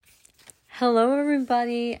Hello,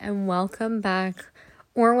 everybody, and welcome back,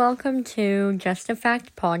 or welcome to Just a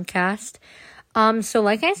Fact podcast. So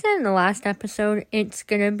like I said in the last episode, it's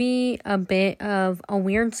gonna be a bit of a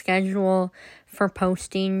weird schedule for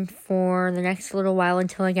posting for the next little while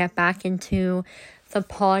until I get back into the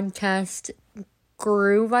podcast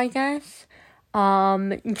groove, I guess.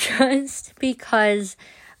 Just because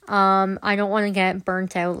I don't want to get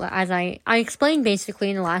burnt out, as I explained basically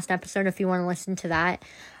in the last episode, if you want to listen to that.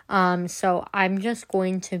 So I'm just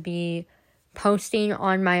going to be posting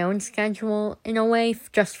on my own schedule in a way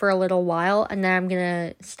just for a little while, and then I'm going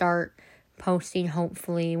to start posting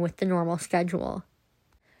hopefully with the normal schedule.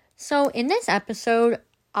 So in this episode,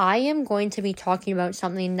 I am going to be talking about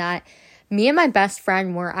something that me and my best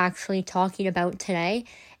friend were actually talking about today,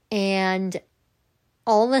 and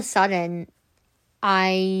all of a sudden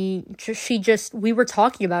we were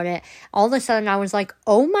talking about it. All of a sudden I was like,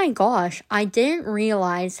 oh my gosh, I didn't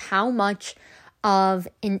realize how much of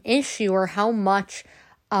an issue or how much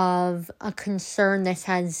of a concern this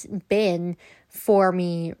has been for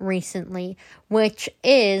me recently, which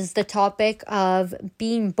is the topic of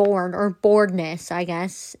being bored, or boredness, I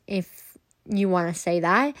guess, if you want to say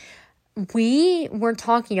that. We were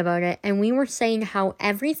talking about it, and we were saying how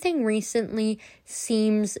everything recently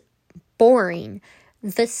seems boring.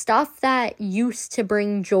 The stuff that used to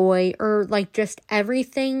bring joy, or like just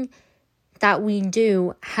everything that we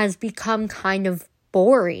do, has become kind of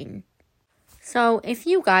boring. So if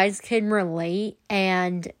you guys can relate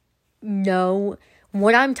and know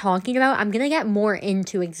what I'm talking about, I'm going to get more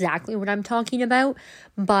into exactly what I'm talking about,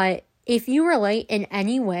 but if you relate in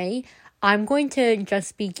any way, I'm going to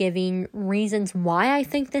just be giving reasons why I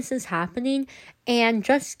think this is happening and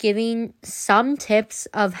just giving some tips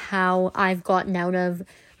of how I've gotten out of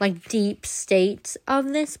like deep states of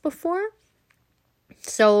this before.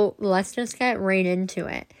 So let's just get right into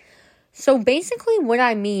it. So basically what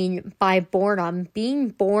I mean by boredom, being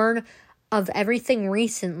bored of everything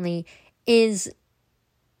recently, is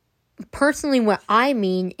personally what I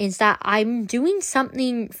mean is that I'm doing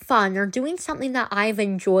something fun or doing something that I've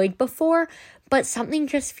enjoyed before, but something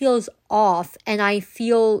just feels off and I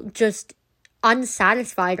feel just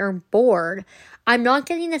unsatisfied or bored. I'm not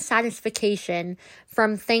getting the satisfaction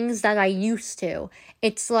from things that I used to.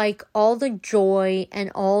 It's like all the joy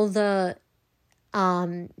and all the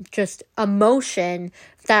just emotion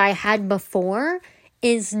that I had before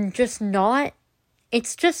is just not,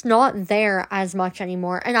 it's just not there as much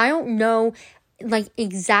anymore. And I don't know like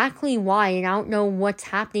exactly why, and I don't know what's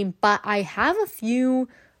happening, but I have a few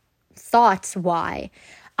thoughts why.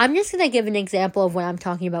 I'm just going to give an example of what I'm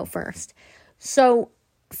talking about first. So,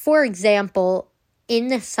 for example, in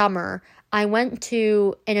the summer, I went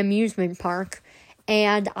to an amusement park,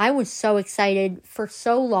 and I was so excited for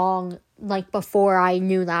so long. Like before I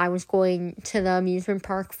knew that I was going to the amusement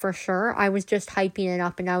park for sure, I was just hyping it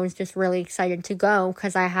up and I was just really excited to go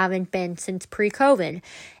because I haven't been since pre-COVID.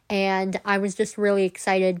 And I was just really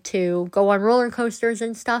excited to go on roller coasters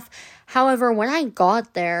and stuff. However, when I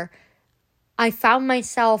got there, I found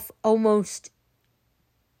myself almost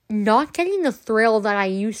not getting the thrill that I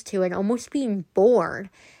used to and almost being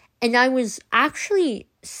bored. And I was actually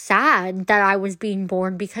sad that I was being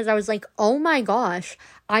bored because I was like, oh my gosh,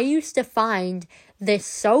 I used to find this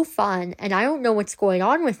so fun and I don't know what's going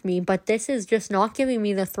on with me, but this is just not giving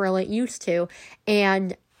me the thrill it used to.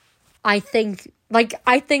 And I think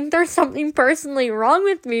there's something personally wrong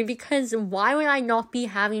with me, because why would I not be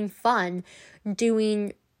having fun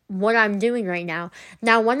doing what I'm doing right now?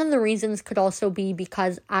 Now, one of the reasons could also be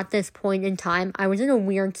because at this point in time, I was in a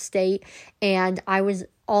weird state and I was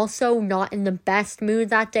also not in the best mood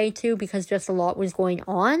that day too, because just a lot was going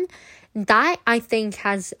on. That I think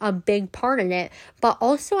has a big part in it, but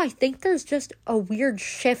also I think there's just a weird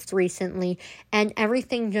shift recently and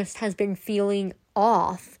everything just has been feeling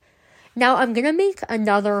off. Now I'm gonna make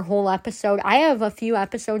another whole episode. I have a few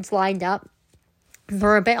episodes lined up.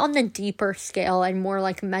 They're a bit on the deeper scale and more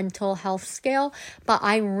like mental health scale, but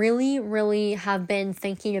I really, really have been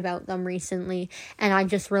thinking about them recently and I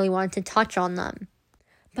just really wanted to touch on them.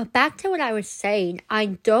 But back to what I was saying, I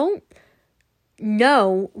don't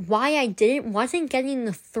know why I wasn't getting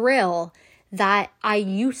the thrill that I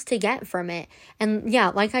used to get from it. And yeah,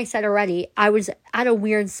 like I said already, I was at a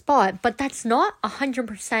weird spot, but that's not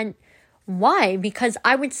 100% why, because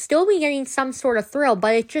I would still be getting some sort of thrill,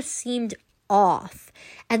 but it just seemed off.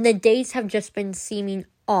 And the days have just been seeming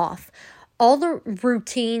off. All the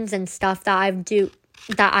routines and stuff that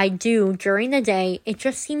I do during the day, it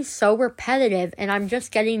just seems so repetitive and I'm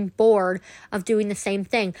just getting bored of doing the same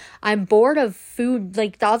thing. I'm bored of food.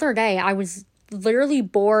 Like the other day, I was literally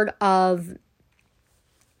bored of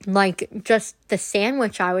like just the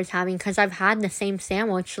sandwich I was having, because I've had the same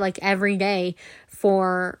sandwich like every day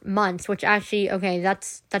for months, which actually, okay,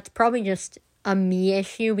 that's probably just a me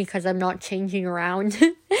issue because I'm not changing around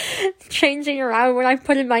when I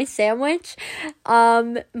put in my sandwich.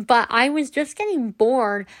 But I was just getting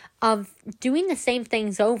bored of doing the same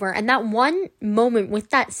things over. And that one moment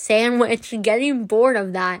with that sandwich, getting bored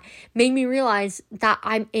of that, made me realize that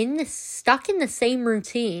I'm stuck in the same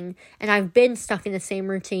routine. And I've been stuck in the same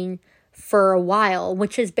routine for a while,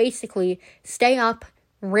 which is basically stay up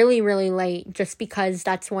really, really late just because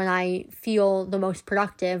that's when I feel the most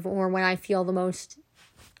productive or when I feel the most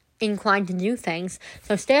inclined to do things.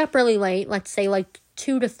 So stay up really late, let's say like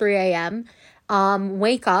 2 to 3 a.m.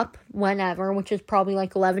 Wake up whenever, which is probably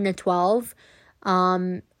like 11 to 12,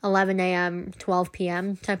 11 a.m., 12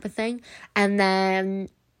 p.m. type of thing. And then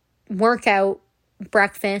workout,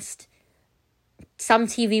 breakfast, some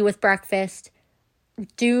TV with breakfast,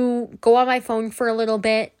 go on my phone for a little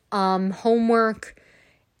bit, homework,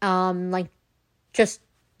 homework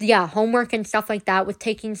and stuff like that, with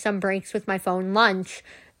taking some breaks with my phone, lunch,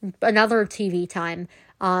 another TV time,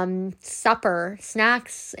 supper,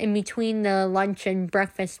 snacks in between the lunch and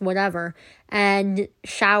breakfast, whatever, and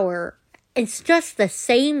shower. It's just the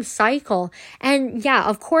same cycle. And yeah,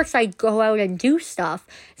 of course I go out and do stuff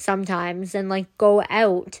sometimes and like go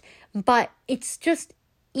out, but it's just,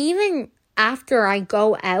 even after I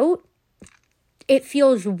go out, it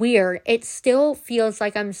feels weird. It still feels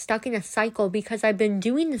like I'm stuck in a cycle because I've been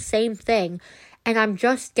doing the same thing and I'm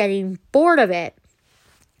just getting bored of it.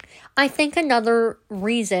 I think another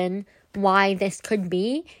reason why this could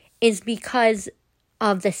be is because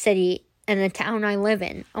of the city and the town I live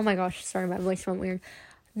in. Oh my gosh, sorry, my voice went weird.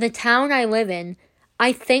 The town I live in,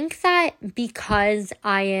 I think that because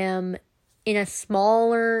I am in a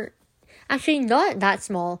smaller, actually not that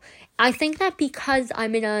small, I think that because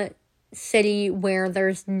I'm in a city where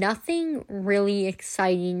there's nothing really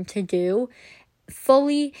exciting to do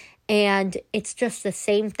fully, and it's just the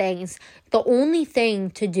same things. The only thing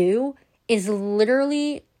to do is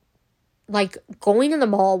literally like going to the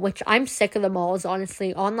mall, which I'm sick of the malls,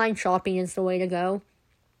 honestly. Online shopping is the way to go.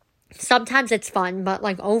 Sometimes it's fun, but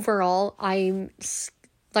like overall, I'm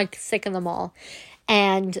like sick of the mall.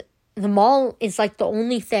 And the mall is like the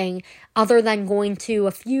only thing other than going to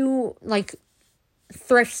a few like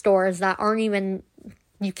thrift stores that aren't even,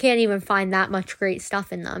 you can't even find that much great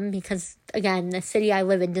stuff in them because, again, the city I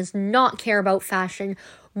live in does not care about fashion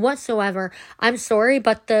whatsoever. I'm sorry,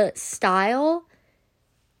 but the style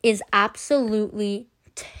is absolutely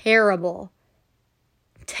terrible.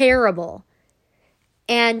 Terrible.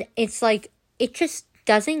 And it's like, it just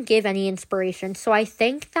doesn't give any inspiration. So I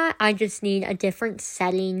think that I just need a different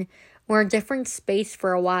setting or a different space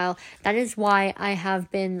for a while. That is why I have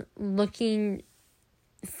been looking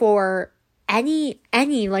for any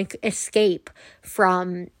like escape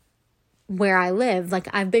from where I live. Like,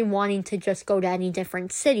 I've been wanting to just go to any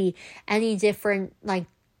different city, any different like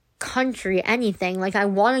country, anything. Like, I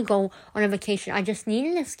want to go on a vacation. I just need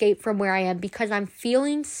an escape from where I am because I'm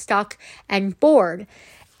feeling stuck and bored.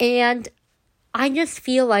 And I just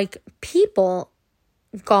feel like people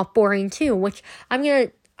got boring too, which I'm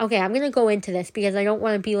going to go into this because I don't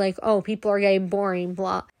want to be like, oh, people are getting boring,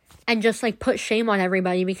 blah, and just like put shame on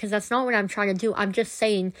everybody, because that's not what I'm trying to do. I'm just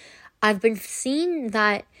saying I've been seeing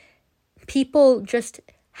that people just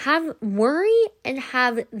worry and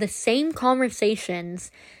have the same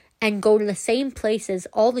conversations and go to the same places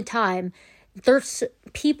all the time.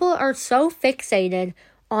 People are so fixated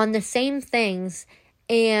on the same things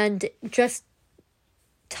and just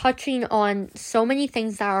touching on so many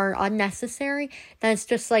things that are unnecessary that it's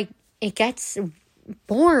just like, it gets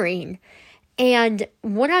boring. And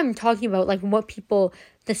what I'm talking about, like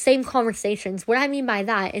the same conversations, what I mean by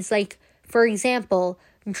that is like, for example,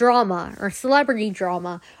 drama or celebrity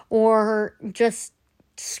drama or just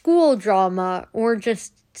school drama or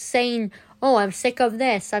just saying, oh, I'm sick of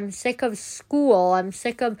this, I'm sick of school, I'm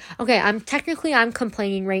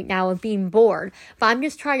complaining right now of being bored, but I'm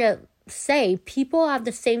just trying to say people have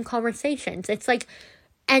the same conversations. It's like,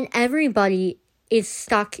 and everybody is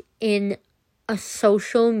stuck in a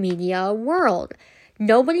social media world.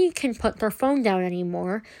 Nobody can put their phone down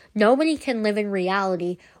anymore. Nobody can live in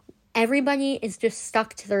reality. Everybody is just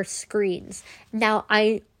stuck to their screens. Now,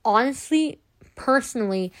 I honestly,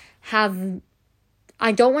 personally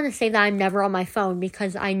I don't want to say that I'm never on my phone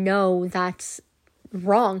because I know that's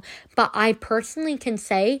wrong, but I personally can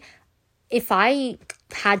say if I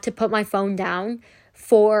had to put my phone down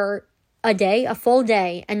for a full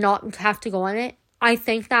day and not have to go on it, I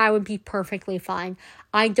think that I would be perfectly fine.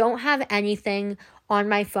 I don't have anything on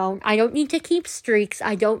my phone. I don't need to keep streaks.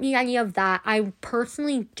 I don't need any of that. I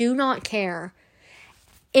personally do not care.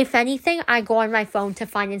 If anything, I go on my phone to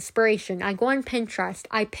find inspiration. I go on Pinterest.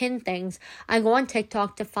 I pin things. I go on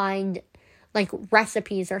TikTok to find like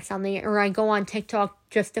recipes or something. Or I go on TikTok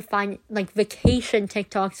just to find like vacation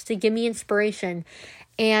TikToks to give me inspiration.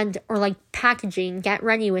 Or like packaging, get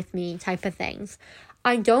ready with me type of things.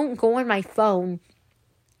 I don't go on my phone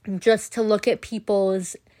just to look at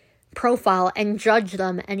people's profile and judge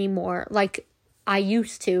them anymore like I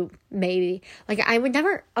used to, maybe. Like, I would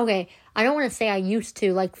never, okay, I don't want to say I used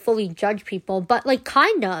to, like, fully judge people, but, like,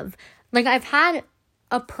 kind of. Like, I've had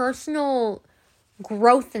a personal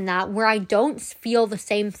growth in that where I don't feel the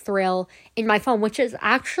same thrill in my phone, which is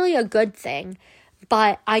actually a good thing.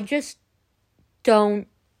 But I just don't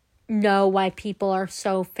know why people are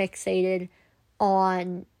so fixated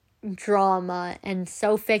on drama and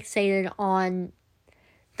so fixated on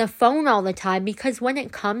the phone all the time, because when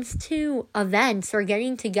it comes to events or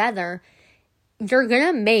getting together, you're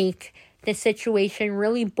gonna make the situation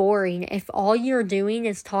really boring if all you're doing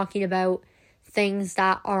is talking about things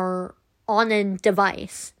that are on a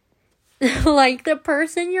device. Like, the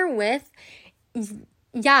person you're with,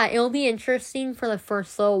 yeah, it'll be interesting for the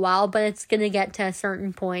first little while, but it's gonna get to a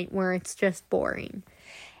certain point where it's just boring.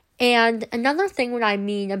 And another thing what I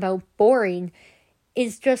mean about boring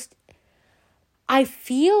is just, I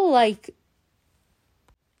feel like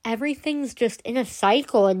everything's just in a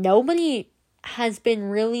cycle and nobody has been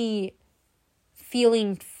really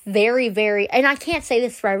feeling very, very, and I can't say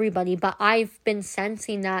this for everybody, but I've been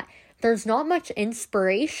sensing that there's not much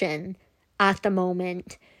inspiration at the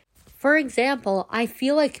moment. For example, I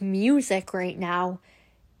feel like music right now,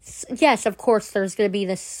 yes, of course, there's going to be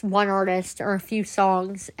this one artist or a few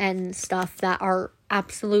songs and stuff that are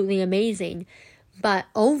absolutely amazing. But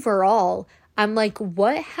overall, I'm like,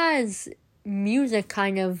 what has music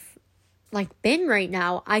kind of like been right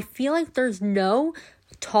now? I feel like there's no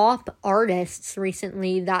top artists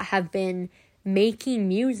recently that have been making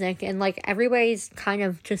music, and like everybody's kind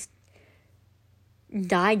of just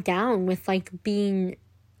died down with like being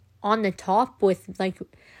on the top with like,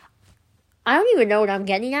 I don't even know what I'm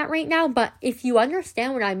getting at right now, but if you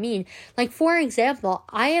understand what I mean, like, for example,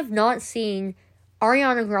 I have not seen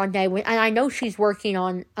Ariana Grande, and I know she's working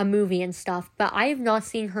on a movie and stuff, but I have not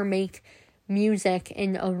seen her make music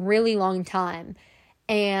in a really long time.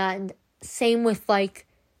 And same with, like,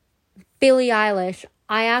 Billie Eilish.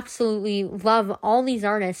 I absolutely love all these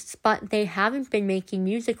artists, but they haven't been making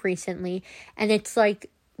music recently. And it's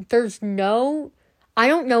like, I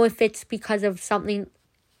don't know if it's because of something.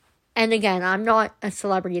 And again, I'm not a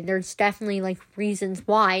celebrity. There's definitely, like, reasons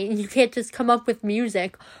why. You can't just come up with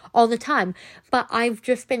music all the time. But I've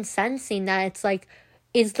just been sensing that it's like,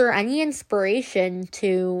 is there any inspiration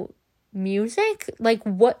to music? Like,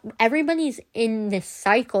 what? Everybody's in this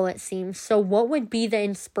cycle, it seems. So what would be the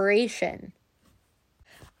inspiration?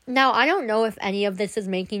 Now, I don't know if any of this is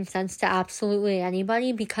making sense to absolutely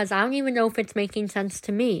anybody, because I don't even know if it's making sense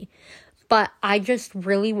to me. But I just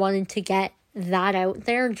really wanted to get that out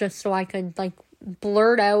there just so I could like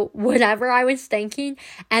blurt out whatever I was thinking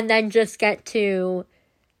and then just get to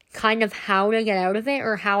kind of how to get out of it,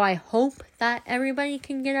 or how I hope that everybody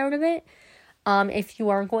can get out of it if you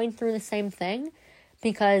are going through the same thing,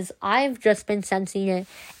 because I've just been sensing it.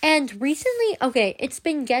 And recently, okay,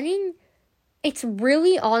 it's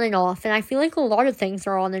really on and off, and I feel like a lot of things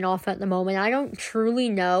are on and off at the moment. I don't truly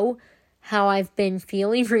know how I've been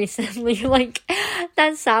feeling recently. Like,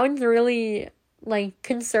 that sounds really, like,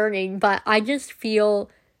 concerning, but I just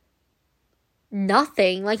feel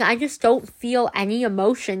nothing. Like, I just don't feel any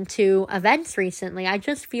emotion to events recently. I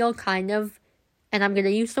just feel kind of, and I'm going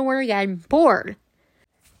to use the word again, bored.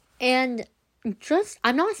 And just,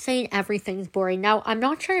 I'm not saying everything's boring. Now, I'm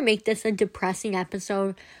not trying to make this a depressing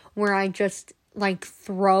episode where I just, like,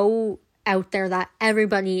 throw out there that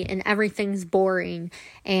everybody and everything's boring,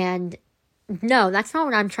 and no, that's not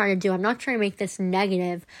what I'm trying to do. I'm not trying to make this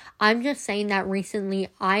negative. I'm just saying that recently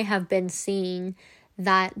I have been seeing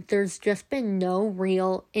that there's just been no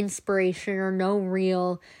real inspiration or no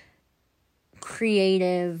real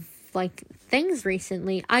creative, like, things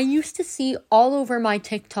recently. I used to see all over my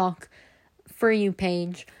TikTok For You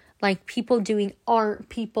page, like, people doing art,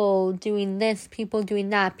 people doing this, people doing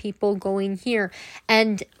that, people going here.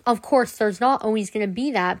 And, of course, there's not always going to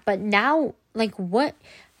be that. But now, like, what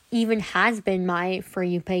even has been my For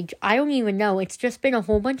You page? I don't even know. It's just been a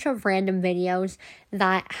whole bunch of random videos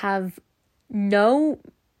that have no,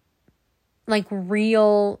 like,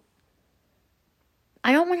 real,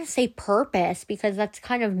 I don't want to say purpose, because that's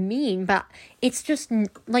kind of mean, but it's just,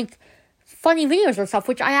 like, funny videos or stuff,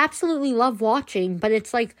 which I absolutely love watching, but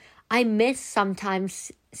it's like I miss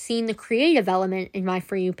sometimes seeing the creative element in my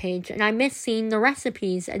For You page, and I miss seeing the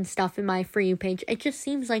recipes and stuff in my For You page. It just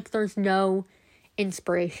seems like there's no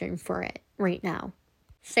inspiration for it right now.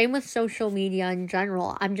 Same with social media in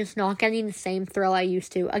general. I'm just not getting the same thrill I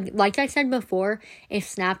used to. Like I said before, if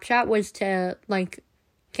Snapchat was to, like,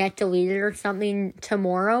 get deleted or something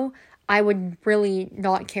tomorrow, I would really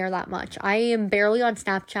not care that much. I am barely on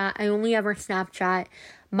Snapchat. I only ever Snapchat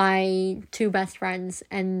my 2 best friends,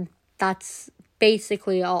 and that's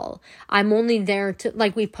basically all. I'm only there to,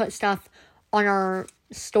 like, we put stuff on our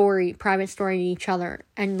private story to each other,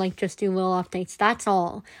 and like just do little updates. That's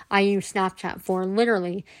all I use Snapchat for,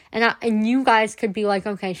 literally. And you guys could be like,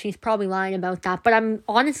 okay, she's probably lying about that, but I'm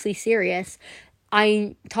honestly serious.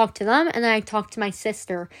 I talk to them, and then I talk to my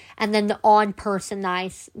sister, and then the odd person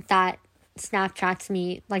that Snapchats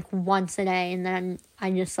me like once a day, and then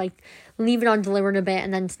I just like leave it on delivered a bit,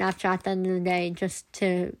 and then Snapchat at the end of the day just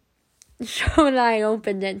to show that I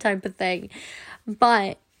opened it, type of thing.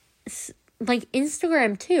 But like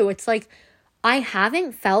Instagram too, it's like I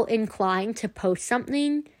haven't felt inclined to post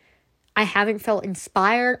something. I haven't felt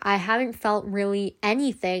inspired. I haven't felt really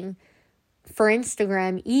anything for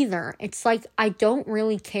Instagram either. It's like I don't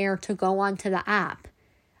really care to go onto the app.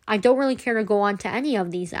 I don't really care to go onto any of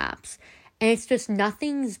these apps. And it's just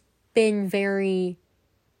nothing's been very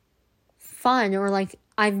fun, or like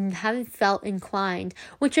I haven't felt inclined,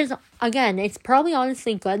 which is, again, it's probably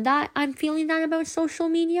honestly good that I'm feeling that about social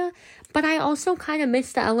media, but I also kind of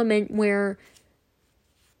miss the element where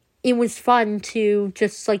it was fun to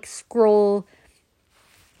just like scroll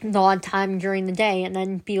the odd time during the day and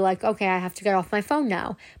then be like, okay, I have to get off my phone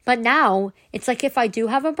now. But now it's like if I do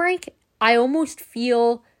have a break, I almost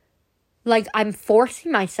feel like I'm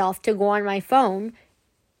forcing myself to go on my phone,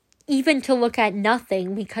 even to look at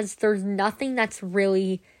nothing, because there's nothing that's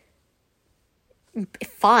really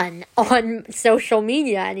fun on social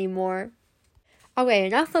media anymore. Okay,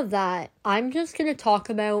 enough of that. I'm just going to talk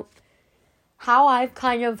about how I've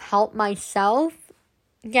kind of helped myself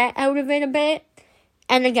get out of it a bit.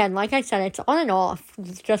 And again, like I said, it's on and off,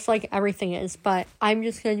 just like everything is. But I'm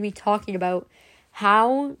just going to be talking about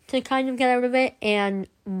how to kind of get out of it and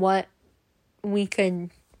what we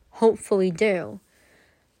could hopefully do.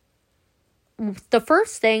 The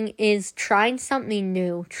first thing is trying something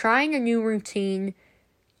new, trying a new routine,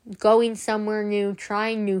 going somewhere new,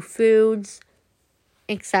 trying new foods,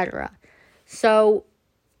 etc. So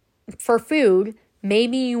for food,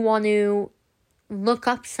 maybe you want to look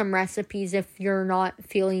up some recipes if you're not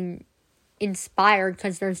feeling inspired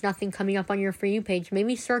because there's nothing coming up on your For You page.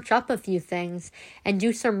 Maybe search up a few things and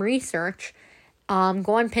do some research. Go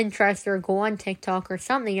on Pinterest or go on TikTok or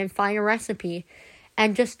something and find a recipe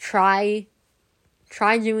and just try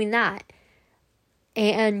doing that.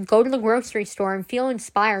 And go to the grocery store and feel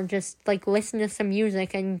inspired. Just like listen to some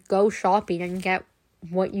music and go shopping and get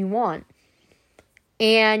what you want.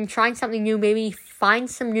 And trying something new, maybe find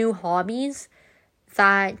some new hobbies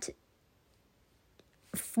that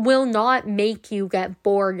will not make you get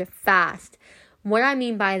bored fast. What I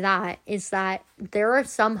mean by that is that there are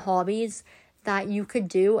some hobbies that you could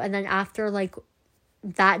do, and then after like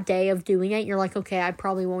that day of doing it, you're like, okay, I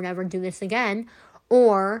probably won't ever do this again.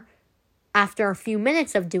 Or after a few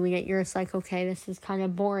minutes of doing it, you're just like, okay, this is kind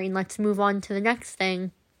of boring. Let's move on to the next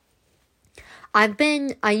thing.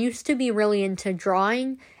 I used to be really into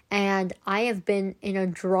drawing, and I have been in a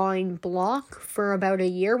drawing block for about a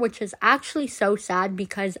year, which is actually so sad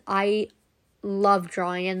because I love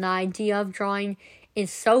drawing and the idea of drawing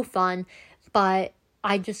is so fun, but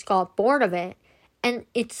I just got bored of it. And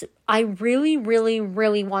I really, really,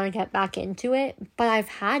 really want to get back into it, but I've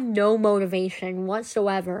had no motivation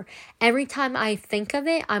whatsoever. Every time I think of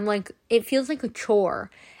it, I'm like, it feels like a chore,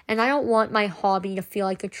 and I don't want my hobby to feel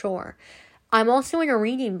like a chore. I'm also in a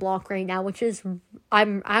reading block right now, which is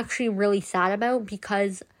I'm actually really sad about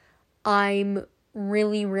because I'm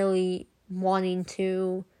really, really wanting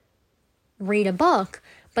to read a book.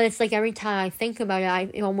 But it's like every time I think about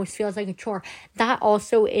it, it almost feels like a chore. That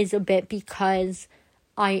also is a bit because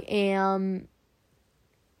I am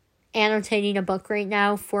annotating a book right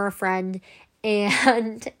now for a friend.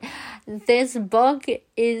 And this book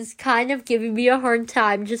is kind of giving me a hard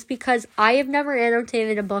time just because I have never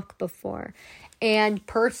annotated a book before. And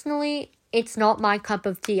personally, it's not my cup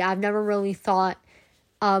of tea. I've never really thought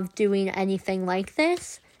of doing anything like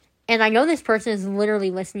this. And I know this person is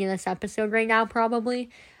literally listening to this episode right now,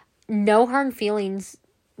 probably. No hard feelings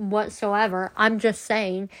whatsoever. I'm just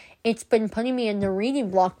saying it's been putting me in the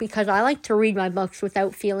reading block because I like to read my books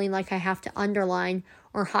without feeling like I have to underline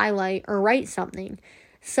or highlight or write something.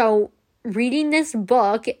 So reading this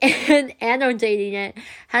book and annotating it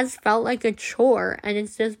has felt like a chore, and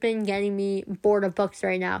it's just been getting me bored of books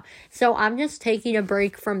right now. So I'm just taking a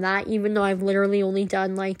break from that, even though I've literally only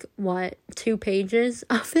done 2 pages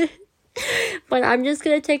of it. But I'm just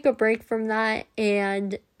going to take a break from that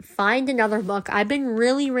and find another book. I've been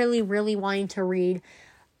really, really, really wanting to read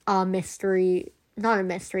a mystery, not a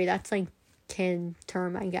mystery, that's kid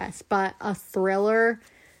term, I guess, but a thriller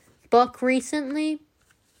book recently.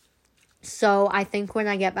 So I think when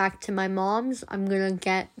I get back to my mom's, I'm going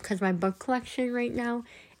to because my book collection right now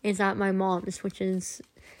is at my mom's,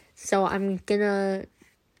 so I'm going to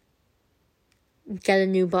get a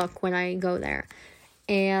new book when I go there.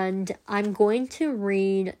 And I'm going to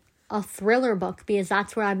read a thriller book because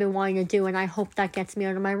that's what I've been wanting to do. And I hope that gets me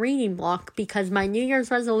out of my reading block, because my New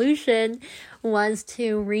Year's resolution was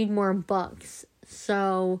to read more books.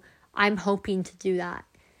 So I'm hoping to do that.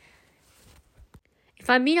 If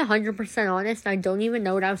I'm being 100% honest, I don't even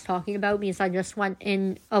know what I was talking about because I just went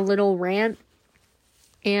in a little rant.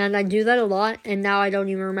 And I do that a lot, and now I don't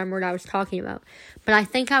even remember what I was talking about. But I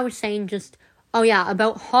think I was saying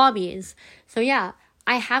about hobbies. So yeah,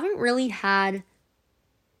 I haven't really had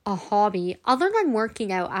a hobby other than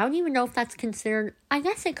working out. I don't even know if that's considered, I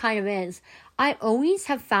guess it kind of is. I always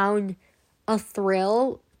have found a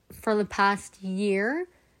thrill for the past year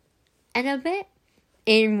and a bit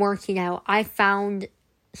in working out. I found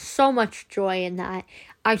so much joy in that.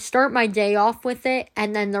 I start my day off with it,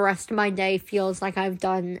 and then the rest of my day feels like I've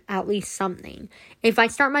done at least something. If I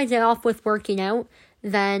start my day off with working out,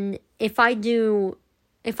 then if I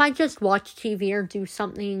just watch TV or do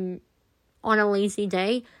something on a lazy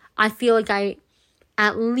day, I feel like I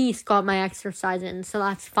at least got my exercise in, so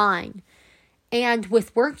that's fine. And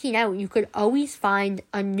with working out, you could always find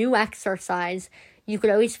a new exercise. You could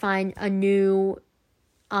always find a new,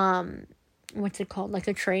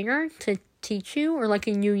 a trainer to teach you, or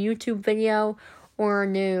a new YouTube video, or a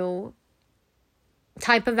new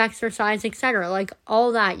type of exercise, etc.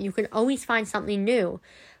 All that, you could always find something new.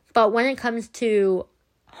 But when it comes to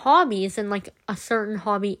hobbies and a certain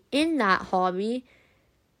hobby in that hobby,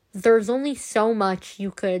 there's only so much you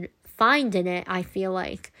could find in it, I feel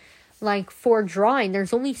like. For drawing,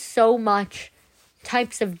 there's only so much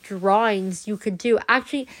types of drawings you could do.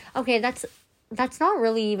 Actually, okay, that's not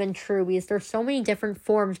really even true because there's so many different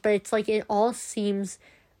forms, but it's it all seems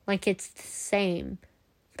like it's the same.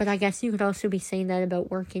 But I guess you could also be saying that about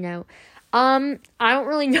working out. I don't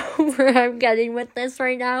really know where I'm getting with this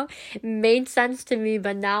right now. It made sense to me,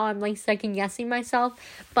 but now I'm second guessing myself.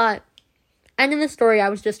 But end of the story, I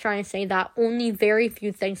was just trying to say that only very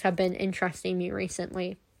few things have been interesting me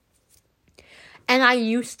recently. And I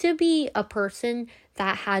used to be a person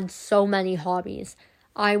that had so many hobbies.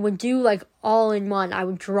 I would do all in one. I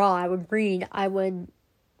would draw, I would read, I would,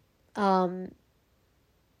 why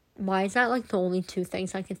is that the only 2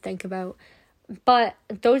 things I could think about? But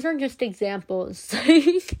those are just examples.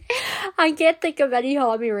 I can't think of any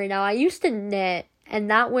hobby right now. I used to knit, and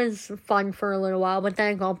that was fun for a little while, but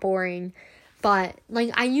then it got boring. But,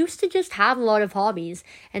 I used to just have a lot of hobbies,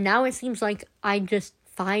 and now it seems like I just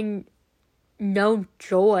find no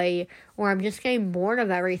joy, or I'm just getting bored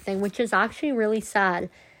of everything, which is actually really sad.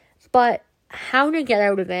 But how to get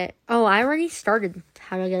out of it? Oh, I already started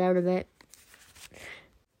how to get out of it.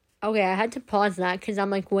 Okay, I had to pause that because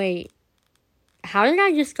I'm wait, how did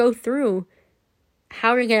I just go through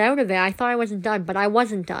how to get out of it? I thought I wasn't done, but I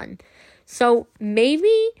wasn't done. So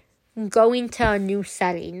maybe going to a new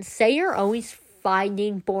setting. Say you're always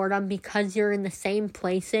finding boredom because you're in the same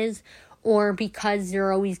places, or because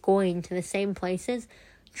you're always going to the same places.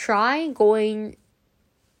 Try going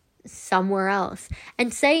somewhere else.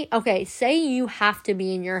 And say you have to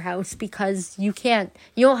be in your house because you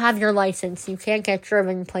don't have your license, you can't get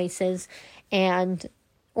driven places,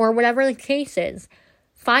 or whatever the case is.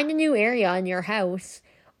 Find a new area in your house,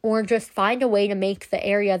 or just find a way to make the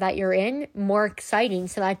area that you're in more exciting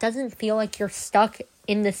so that it doesn't feel like you're stuck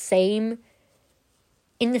in the same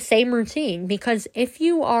routine. Because if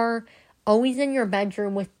you are always in your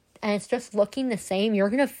bedroom and it's just looking the same, you're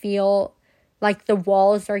going to feel like the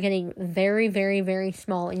walls are getting very, very, very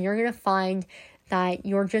small, and you're going to find that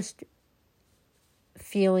you're just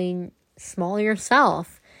feeling small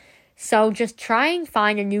yourself. So just try and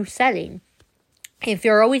find a new setting. If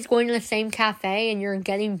you're always going to the same cafe and you're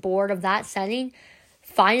getting bored of that setting,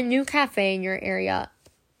 find a new cafe in your area.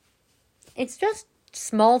 It's just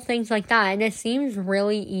small things like that, and it seems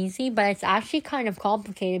really easy, but it's actually kind of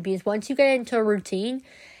complicated, because once you get into a routine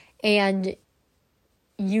and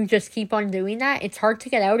you just keep on doing that, it's hard to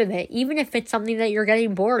get out of it, even if it's something that you're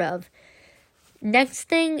getting bored of. Next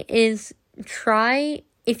thing is try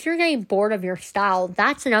if you're getting bored of your style,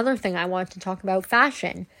 that's another thing I wanted to talk about,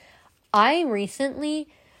 fashion. I recently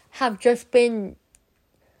have just been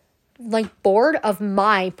bored of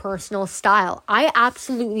my personal style. I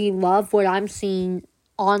absolutely love what I'm seeing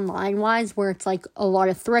online wise, where it's a lot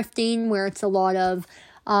of thrifting, where it's a lot of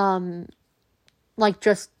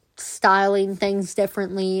just styling things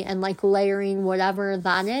differently and layering whatever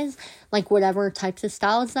that is, whatever types of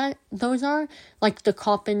styles that those are,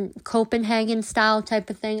 the Copenhagen style type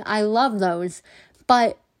of thing. I love those.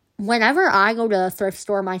 But whenever I go to a thrift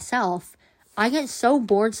store myself, I get so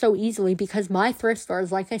bored so easily because my thrift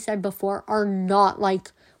stores, like I said before, are not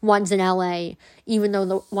like ones in LA, even though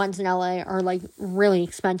the ones in LA are really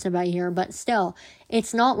expensive out here, but still,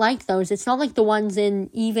 it's not like those. It's not like the ones in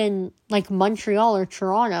even Montreal or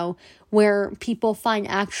Toronto where people find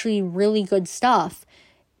actually really good stuff.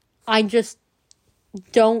 I just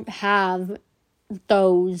don't have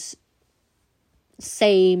those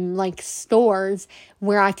same stores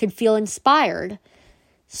where I could feel inspired.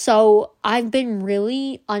 So I've been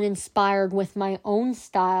really uninspired with my own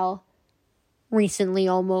style recently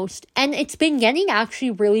almost. And it's been getting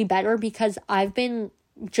actually really better because I've been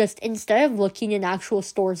just, instead of looking in actual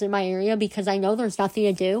stores in my area because I know there's nothing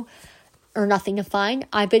to do or nothing to find,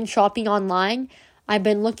 I've been shopping online. I've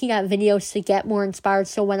been looking at videos to get more inspired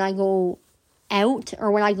so when I go out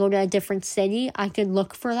or when I go to a different city, I can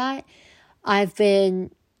look for that. I've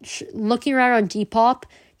been looking around on Depop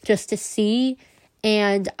just to see,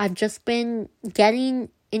 and I've just been getting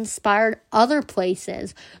inspired other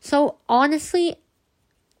places. So honestly,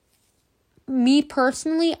 me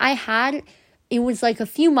personally, it was a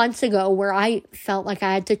few months ago where I felt like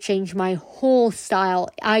I had to change my whole style.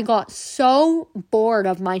 I got so bored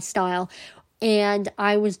of my style, and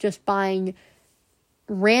I was just buying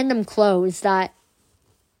random clothes that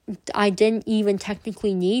I didn't even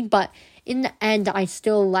technically need, but in the end, I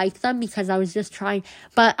still like them because I was just trying,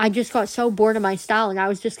 but I just got so bored of my style and I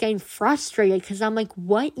was just getting frustrated because I'm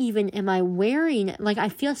what even am I wearing? I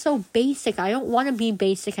feel so basic. I don't want to be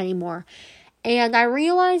basic anymore. And I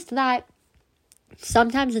realized that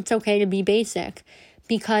sometimes it's okay to be basic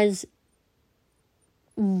because,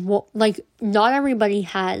 not everybody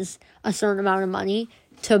has a certain amount of money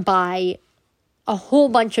to buy a whole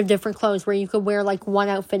bunch of different clothes where you could wear one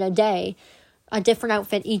outfit a day, a different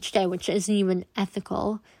outfit each day, which isn't even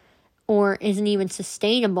ethical or isn't even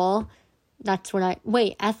sustainable. That's what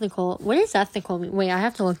ethical. What does ethical mean? Wait, I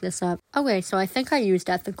have to look this up. Okay, so I think I used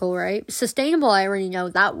ethical, right? Sustainable, I already know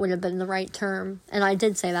that would have been the right term, and I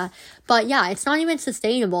did say that. But yeah, it's not even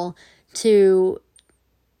sustainable to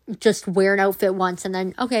just wear an outfit once and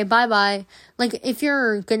then, okay, bye-bye. If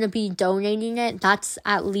you're gonna be donating it, that's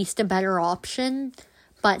at least a better option.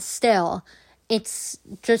 But still, it's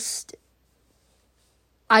just,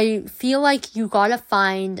 I feel like you gotta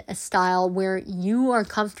find a style where you are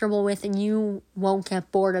comfortable with and you won't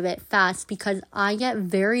get bored of it fast, because I get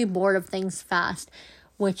very bored of things fast,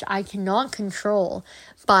 which I cannot control.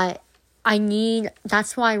 But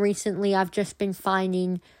that's why recently I've just been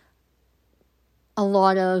finding a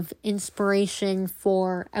lot of inspiration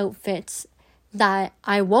for outfits that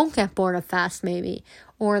I won't get bored of fast, maybe,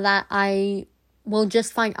 or that I will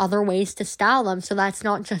just find other ways to style them so that's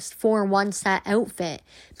not just for one set outfit.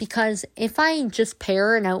 Because if I just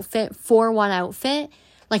pair an outfit for one outfit,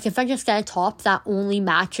 if I just get a top that only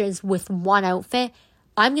matches with one outfit,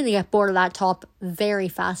 I'm going to get bored of that top very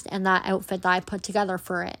fast and that outfit that I put together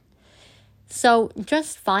for it. So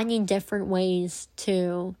just finding different ways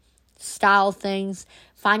to style things,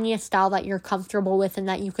 finding a style that you're comfortable with and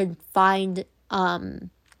that you could find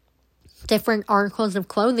different articles of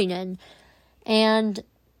clothing in. And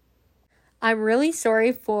I'm really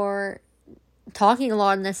sorry for talking a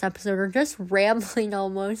lot in this episode, or just rambling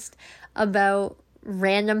almost about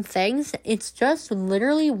random things. It's just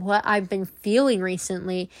literally what I've been feeling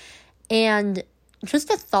recently. And just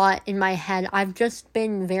a thought in my head, I've just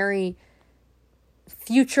been very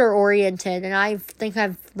future oriented, and I think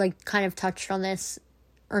I've kind of touched on this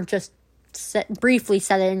or just briefly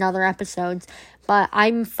said it in other episodes, but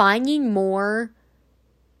I'm finding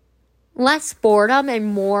less boredom and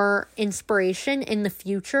more inspiration in the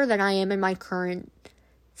future than I am in my current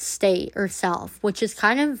state or self, which is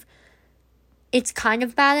it's kind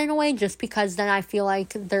of bad in a way, just because then I feel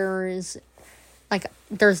like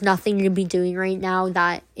there's nothing to be doing right now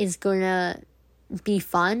that is gonna be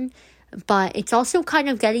fun. But it's also kind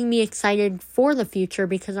of getting me excited for the future,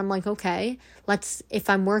 because I'm okay, if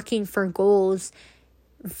I'm working for goals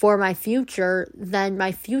for my future, then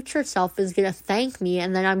my future self is going to thank me,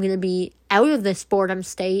 and then I'm going to be out of this boredom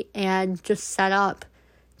state and just set up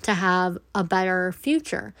to have a better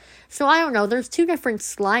future. So I don't know, there's two different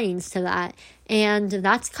slidings to that, and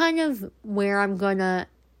that's kind of where I'm gonna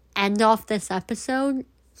end off this episode,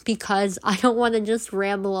 because I don't want to just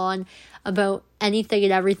ramble on about anything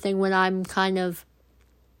and everything when I'm kind of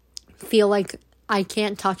feel like I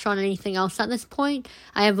can't touch on anything else at this point.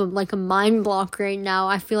 I have a mind block right now.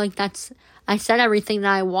 I feel like I said everything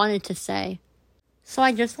that I wanted to say. So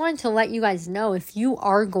I just wanted to let you guys know, if you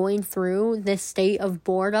are going through this state of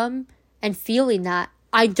boredom and feeling that,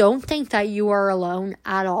 I don't think that you are alone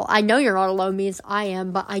at all. I know you're not alone, because I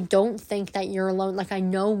am, but I don't think that you're alone. Like, I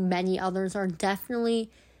know many others are definitely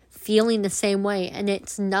feeling the same way, and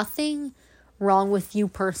it's nothing wrong with you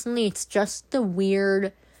personally. It's just the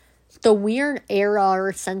weird era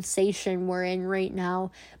or sensation we're in right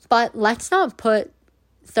now. But let's not put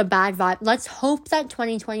the bad vibe. Let's hope that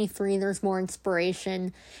 2023 there's more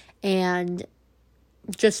inspiration and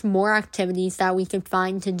just more activities that we can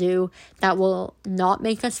find to do that will not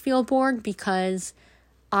make us feel bored, because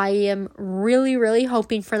I am really, really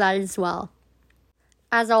hoping for that as well.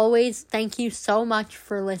 As always, thank you so much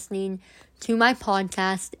for listening to my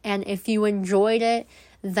podcast, and if you enjoyed it,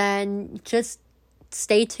 then just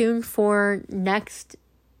stay tuned for next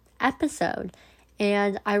episode.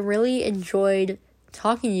 And I really enjoyed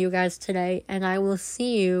talking to you guys today, and I will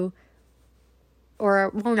see you, or I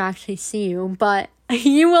won't actually see you, but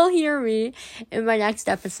you will hear me in my next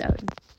episode.